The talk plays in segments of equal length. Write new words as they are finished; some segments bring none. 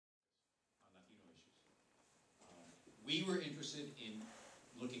we were interested in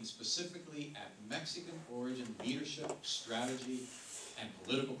looking specifically at Mexican origin leadership, strategy, and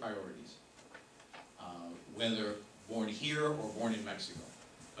political priorities, whether born here or born in Mexico.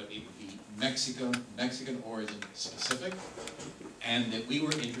 But it would be Mexican origin specific, and that we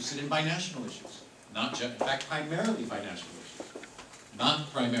were interested in binational issues, not just, in fact, primarily binational issues, not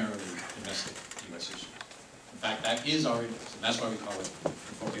primarily domestic U.S. issues. In fact, that is our interest, and that's why we call it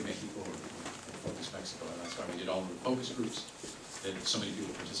Enfoque Mexico or Focus Mexico, and that's why we did all the focus groups that so many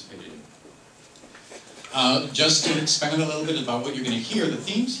people participated in. Just to expand a little bit about what you're going to hear, the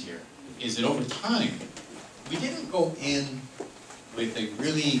themes here, is that over time, we didn't go in with a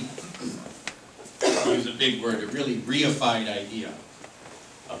really, use a big word, a really reified idea,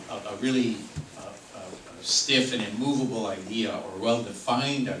 a really stiff and immovable idea or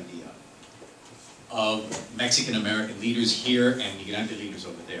well-defined idea of Mexican-American leaders here and migrante leaders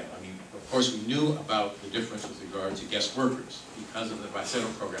over there. I mean, of course, we knew about the difference with regard to guest workers because of the Bracero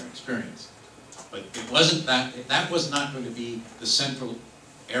program experience. But it wasn't that was not going to be the central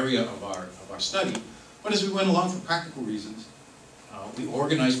area of our study. But as we went along for practical reasons, we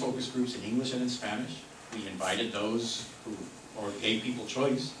organized focus groups in English and in Spanish. We invited those who, or gave people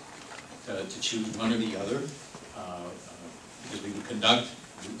choice to choose one or the other, because we would conduct,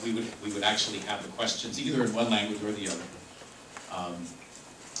 we would actually have the questions either in one language or the other.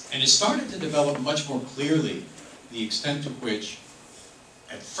 And it started to develop much more clearly the extent to which,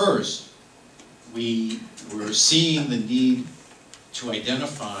 at first, we were seeing the need to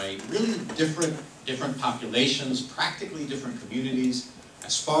identify really different populations, practically different communities.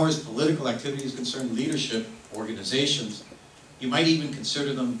 As far as political activity is concerned, leadership, organizations, you might even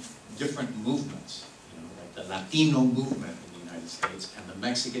consider them different movements. You know, like the Latino movement in the United States and the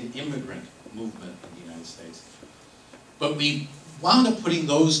Mexican immigrant movement in the United States. But we wound up putting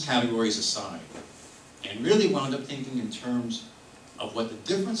those categories aside and really wound up thinking in terms of what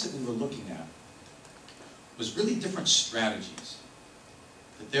the difference that we were looking at was really different strategies.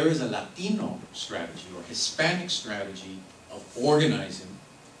 That there is a Latino strategy or Hispanic strategy of organizing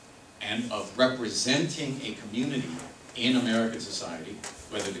and of representing a community in American society,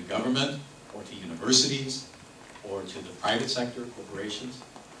 whether to government or to universities or to the private sector, corporations.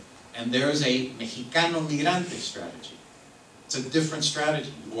 And there is a Mexicano migrante strategy. It's a different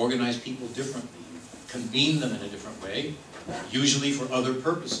strategy. You organize people differently. You convene them in a different way, usually for other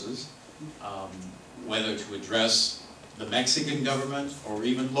purposes, whether to address the Mexican government or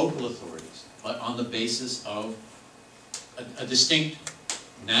even local authorities, but on the basis of a distinct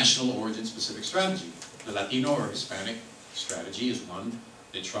national origin specific strategy. The Latino or Hispanic strategy is one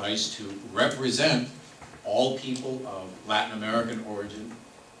that tries to represent all people of Latin American origin,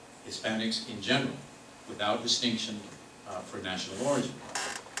 Hispanics in general, without distinction for national origin.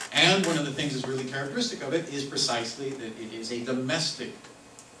 And one of the things that's really characteristic of it is precisely that it is a domestic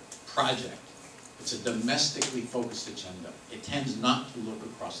project. It's a domestically focused agenda. It tends not to look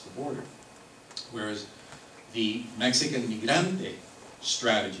across the border. Whereas the Mexican migrante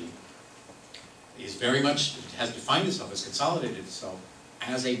strategy is very much, has defined itself, has consolidated itself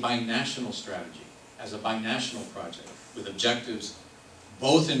as a binational strategy, as a binational project with objectives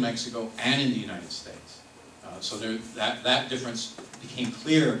both in Mexico and in the United States. So there, that difference became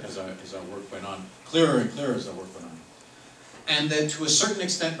clear as our work went on, clearer and clearer as our work went on. And that to a certain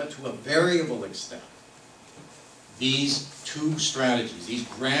extent, but to a variable extent, these two strategies, these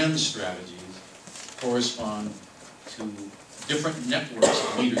grand strategies, correspond to different networks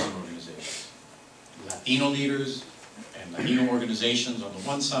of leaders and organizations. Latino leaders and Latino organizations on the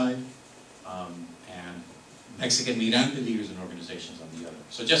one side, and Mexican migrante leaders and organizations on the other.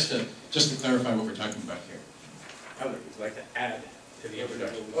 So just to clarify what we're talking about here. Heather, would you like to add to the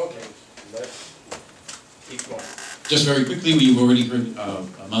introduction? Okay, let's keep going. Just very quickly, we've already heard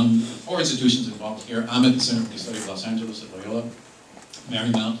among 4 institutions involved here. I'm at the Center for the Study of Los Angeles at Loyola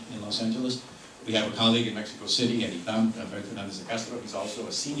Marymount in Los Angeles. We have a colleague in Mexico City at ITAM, Javier Fernandez de Castro. He's also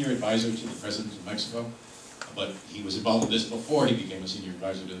a senior advisor to the President of Mexico, but he was involved in this before he became a senior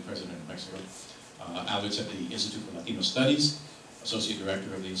advisor to the President of Mexico. Alert's at the Institute for Latino Studies, Associate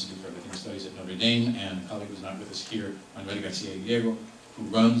Director of the Institute for Latino Studies at Notre Dame, and a colleague who's not with us here, Manuel Garcia Diego, who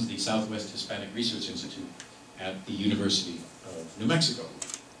runs the Southwest Hispanic Research Institute at the University of New Mexico.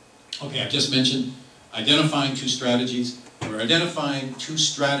 Okay, I've just mentioned identifying 2 strategies. We're identifying 2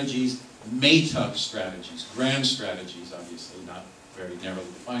 strategies, meta strategies, grand strategies, obviously, not very narrowly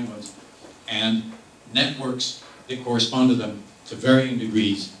defined ones, and networks that correspond to them to varying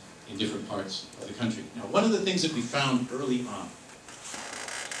degrees in different parts of the country. Now, one of the things that we found early on,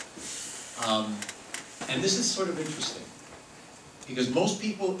 and this is sort of interesting, because most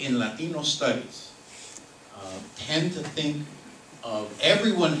people in Latino studies tend to think of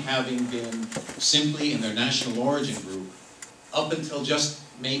everyone having been simply in their national origin group up until just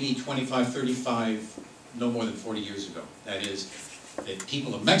maybe 25, 35, no more than 40 years ago. That is, that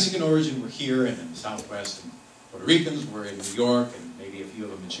people of Mexican origin were here and in the Southwest, and Puerto Ricans were in New York, and maybe a few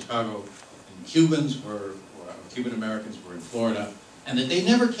of them in Chicago, and Cubans were, or Cuban Americans were in Florida, and that they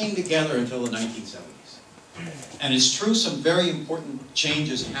never came together until the 1970s. And it's true, some very important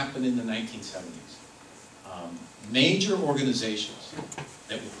changes happened in the 1970s. Major organizations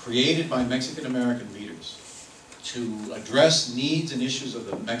that were created by Mexican American leaders to address needs and issues of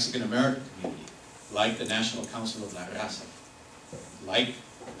the Mexican American community, like the National Council of La Raza, like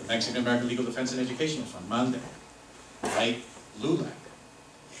the Mexican American Legal Defense and Educational Fund, MALDE, like LULAC,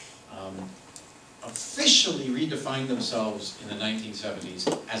 officially redefined themselves in the 1970s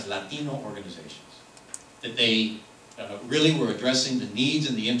as Latino organizations. That they really were addressing the needs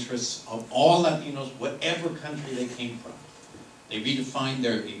and the interests of all Latinos, whatever country they came from. They redefined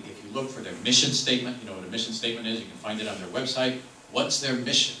their, if you look for their mission statement, you know what a mission statement is, you can find it on their website. What's their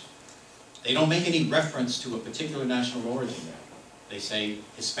mission? They don't make any reference to a particular national origin there. They say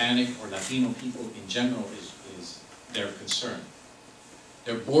Hispanic or Latino people in general is their concern.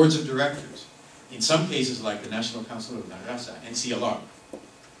 Their boards of directors, in some cases like the National Council of La Raza, NCLR,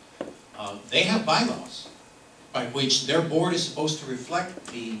 they have bylaws by which their board is supposed to reflect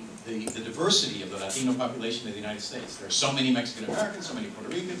the diversity of the Latino population of the United States. There are so many Mexican Americans, so many Puerto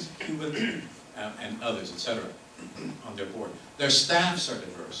Ricans, Cubans, and others, etc., on their board. Their staffs are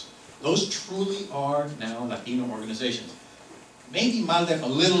diverse. Those truly are now Latino organizations. Maybe MALDEF a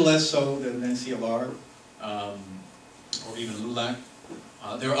little less so than NCLR, or even LULAC.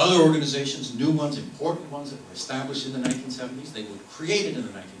 There are other organizations, new ones, important ones that were established in the 1970s. They were created in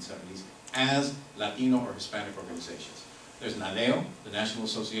the 1970s as Latino or Hispanic organizations. There's NALEO, the National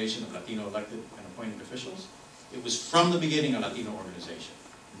Association of Latino Elected and Appointed Officials. It was from the beginning a Latino organization.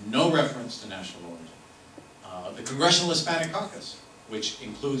 No reference to national origin. The Congressional Hispanic Caucus, which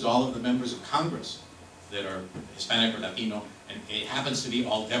includes all of the members of Congress that are Hispanic or Latino, and it happens to be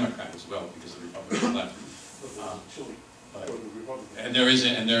all Democrat as well, because the Republicans left. And there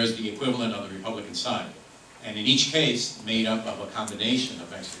is the equivalent on the Republican side. And in each case, made up of a combination of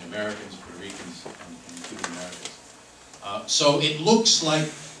Mexican Americans, Puerto Ricans, and Cuban Americans. So it looks like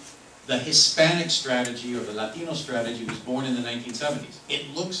the Hispanic strategy or the Latino strategy was born in the 1970s. It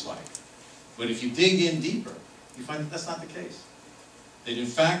looks like. But if you dig in deeper, you find that that's not the case. That in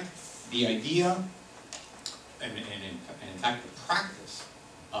fact, the idea, and in fact the practice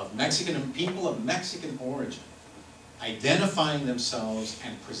of people of Mexican origin identifying themselves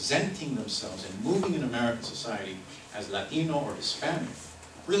and presenting themselves and moving in American society as Latino or Hispanic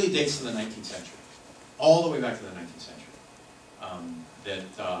really dates to the 19th century, all the way back to the 19th century.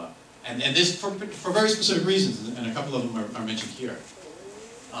 And this for very specific reasons, and a couple of them are mentioned here.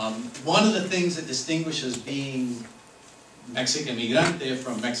 One of the things that distinguishes being Mexican migrante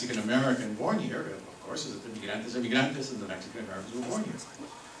from Mexican American born here, of course, is that the migrantes are migrantes and the Mexican Americans were born here.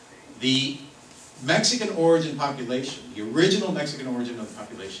 The Mexican origin population, the original Mexican origin of the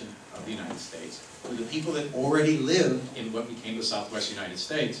population of the United States, were the people that already lived in what became the Southwest United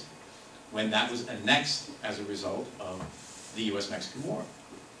States when that was annexed as a result of the U.S.-Mexican War.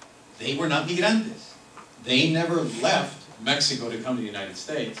 They were not migrantes. They never left Mexico to come to the United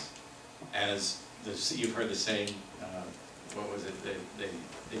States, as you've heard the saying, what was it,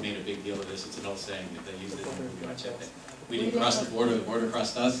 they made a big deal of this, it's an old saying that they used it in Machete. We didn't cross the border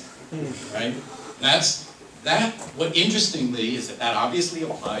crossed us, right? What interestingly is that obviously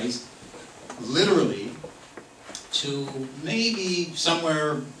applies literally to maybe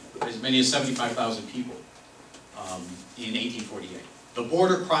somewhere as many as 75,000 people in 1848. The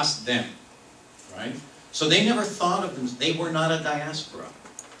border crossed them, right? So they never thought of them, they were not a diaspora.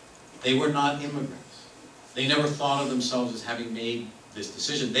 They were not immigrants. They never thought of themselves as having made this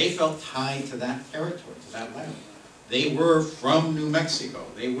decision. They felt tied to that territory, to that land. They were from New Mexico.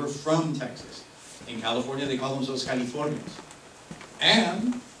 They were from Texas. In California, they call themselves Californians.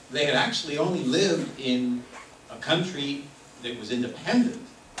 And they had actually only lived in a country that was independent,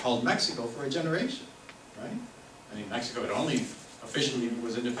 called Mexico, for a generation, right? I mean, Mexico had only officially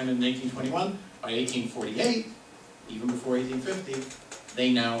was independent in 1821. By 1848, even before 1850,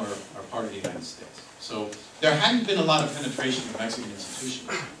 they now are part of the United States. So there hadn't been a lot of penetration of Mexican institutions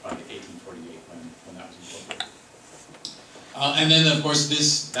by 1848 when that was incorporated. And then, of course,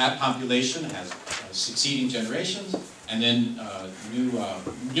 that population has succeeding generations, and then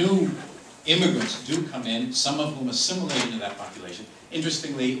new immigrants do come in, some of whom assimilate into that population.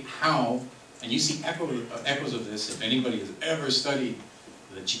 Interestingly, and you see echoes of this if anybody has ever studied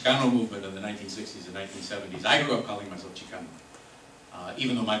the Chicano movement of the 1960s and 1970s. I grew up calling myself Chicano,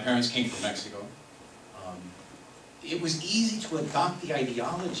 even though my parents came from Mexico. It was easy to adopt the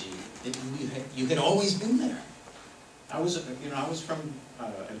ideology that you had always been there. I was from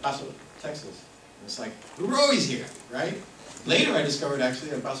El Paso, Texas. It's like, we were always here, right? Later I discovered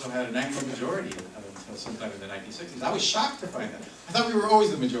actually El Paso had an Anglo majority until sometime in the 1960s. I was shocked to find that. I thought we were always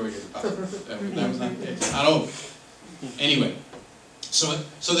the majority of El Paso. That was not the case, not always. Anyway, so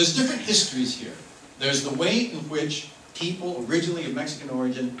there's different histories here. There's the way in which people originally of Mexican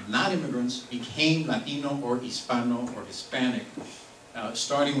origin, not immigrants, became Latino or Hispano or Hispanic.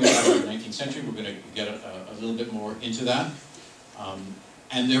 Starting with the 19th century, we're going to get a little bit more into that.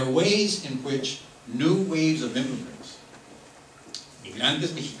 And there are ways in which new waves of immigrants, migrantes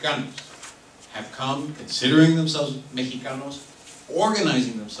mexicanos, have come considering themselves Mexicanos,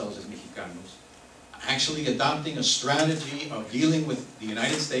 organizing themselves as Mexicanos, actually adopting a strategy of dealing with the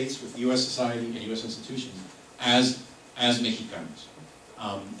United States, with U.S. society and U.S. institutions as Mexicanos.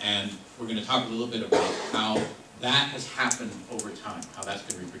 And we're going to talk a little bit about how that has happened over time, how that's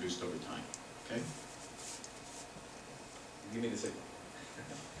been reproduced over time. Okay? Give me the signal.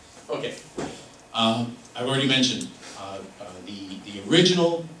 Okay. I've already mentioned the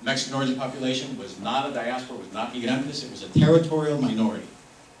original Mexican origin population was not a diaspora, was not migrantes, it was a territorial minority.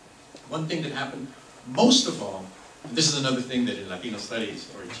 One thing that happened, most of all, and this is another thing that in Latino studies,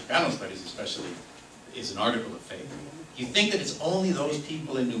 or in Chicano studies especially, is an article of faith. You think that it's only those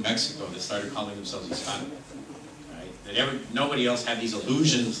people in New Mexico that started calling themselves Hispanic, right? That nobody else had these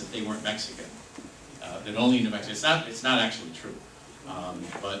illusions that they weren't Mexican, that only in New Mexico. It's not actually true.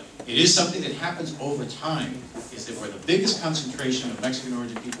 But it is something that happens over time, is that where the biggest concentration of Mexican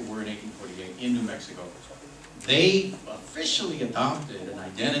origin people were in 1848 in New Mexico, they officially adopted an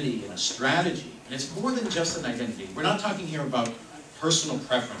identity and a strategy. And it's more than just an identity. We're not talking here about personal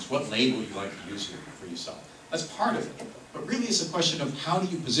preference, what label you like to use here for yourself. That's part of it. But really it's a question of how do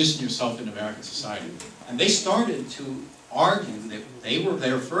you position yourself in American society. And they started to argue that they were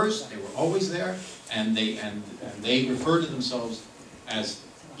there first, they were always there, and they referred to themselves as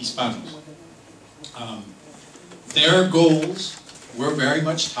Hispanos. Their goals were very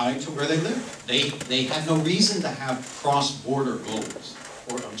much tied to where they lived. They had no reason to have cross-border goals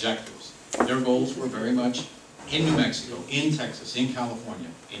or objectives. Their goals were very much in New Mexico, in Texas, in California,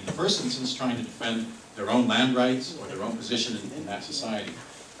 in the first instance trying to defend their own land rights or their own position in that society,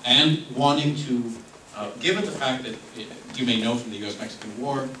 and wanting to, given the fact that, you may know from the U.S.-Mexican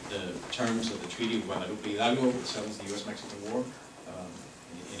War, the terms of the Treaty of Guadalupe Hidalgo, which settles the U.S.-Mexican War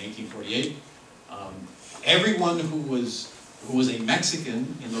in 1848, everyone who was a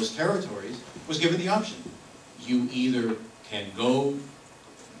Mexican in those territories was given the option. You either can go,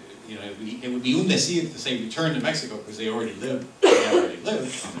 it would be un decir to say return to Mexico because they already lived on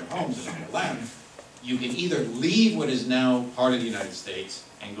their homes and on their land. You can either leave what is now part of the United States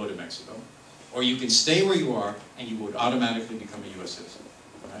and go to Mexico, or you can stay where you are and you would automatically become a U.S. citizen,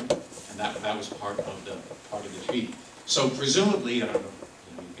 right? And that was part of the treaty. So presumably, I don't know,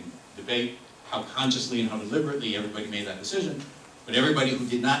 you can debate how consciously and how deliberately everybody made that decision, but everybody who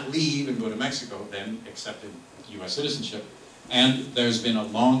did not leave and go to Mexico then accepted U.S. citizenship. And there's been a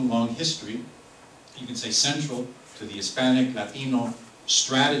long, long history, you can say central to the Hispanic, Latino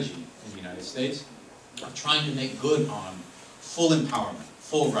strategy in the United States, of trying to make good on full empowerment,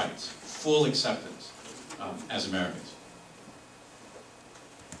 full rights, full acceptance as Americans.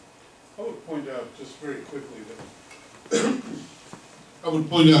 I would point out just very quickly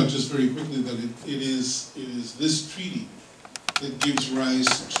that it is this treaty that gives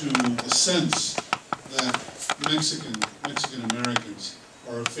rise to the sense that Mexican Americans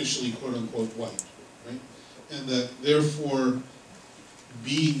are officially quote-unquote white, right? And that therefore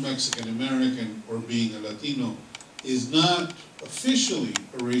being Mexican American or being a Latino is not officially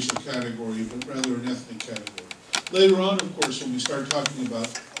a racial category, but rather an ethnic category. Later on, of course, when we start talking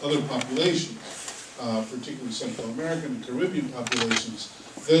about other populations, particularly Central American and Caribbean populations,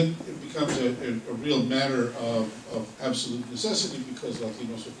 then it becomes a real matter of absolute necessity because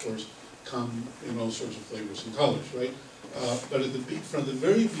Latinos, of course, come in all sorts of flavors and colors, right? But from the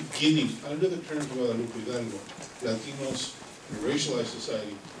very beginning, under the terms of Guadalupe Hidalgo, Latinos in a racialized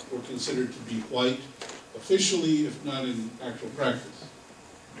society were considered to be white, officially, if not in actual practice.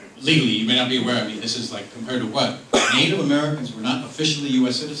 Legally, you may not be aware, I mean, this is like compared to what? Native Americans were not officially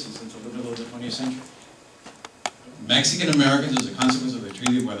U.S. citizens until the middle of the 20th century. Mexican Americans, as a consequence of the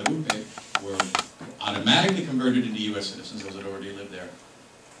Treaty of Guadalupe, were automatically converted into U.S. citizens, those that already lived there,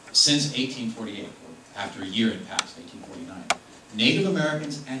 since 1848, after a year had passed, 1849. Native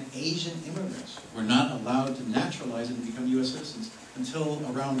Americans and Asian immigrants were not allowed to naturalize and become U.S. citizens until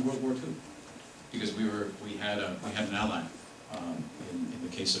around World War II, because we had an ally in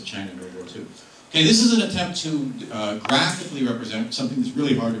the case of China in World War II. Okay, this is an attempt to graphically represent something that's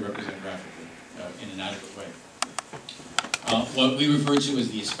really hard to represent graphically in an adequate way. What we refer to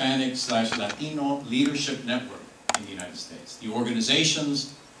as the Hispanic/Latino Leadership Network in the United States. The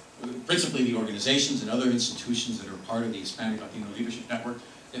organizations, principally the organizations and other institutions that are part of the Hispanic-Latino Leadership Network,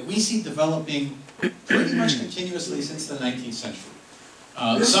 that we see developing pretty much continuously since the 19th century.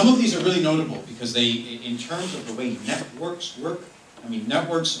 Some of these are really notable because they, in terms of the way networks work, I mean,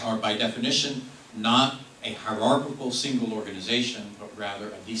 networks are by definition not a hierarchical single organization, but rather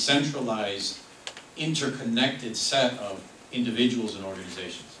a decentralized, interconnected set of individuals and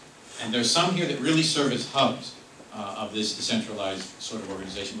organizations. And there's some here that really serve as hubs of this decentralized sort of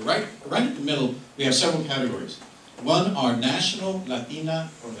organization. But right at the middle, we have several categories. One are national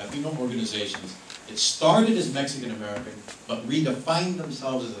Latina or Latino organizations that started as Mexican American, but redefined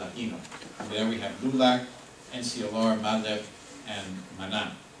themselves as Latino. And there we have LULAC, NCLR, MADLEP, and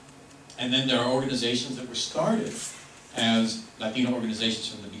Mañana. And then there are organizations that were started as Latino organizations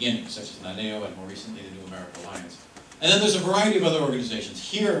from the beginning, such as NALEO and more recently the New American Alliance. And then there's a variety of other organizations.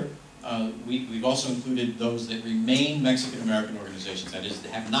 Here, we've also included those that remain Mexican American organizations, that is,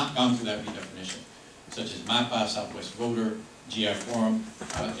 that have not gone through that redefinition, such as MAPA, Southwest Voter, GI Forum.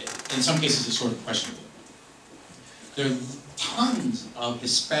 In some cases, it's sort of questionable. There are tons of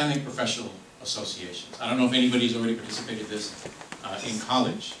Hispanic professional associations. I don't know if anybody's already participated in this in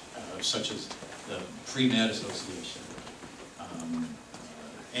college, such as the Pre-Med Association,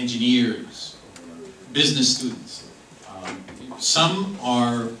 engineers, or business students. Some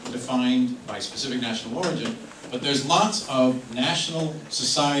are defined by specific national origin, but there's lots of national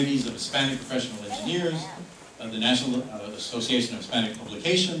societies of Hispanic professional engineers, the National Association of Hispanic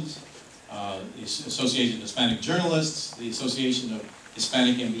Publications, the Association of Hispanic Journalists, the Association of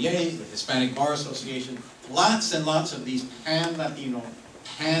Hispanic MBAs, the Hispanic Bar Association, lots and lots of these pan-Latino,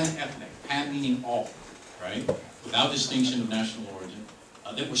 pan-ethnic, pan meaning all, right, without distinction of national origin,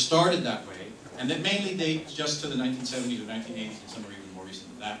 that were started that way, and that mainly date just to the 1970s or 1980s, and some are even more recent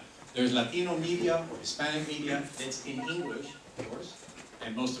than that. There's Latino media, or Hispanic media, that's in English, of course,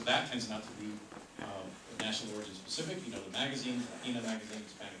 and most of that tends not to be national origin specific. You know, the magazines, Latina magazine,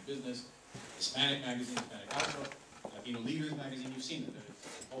 Hispanic Business, Hispanic magazine, Hispanic Outlook, Latino Leaders magazine, you've seen it.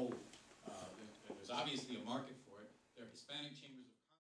 There's obviously a market for it. There are Hispanic chambers.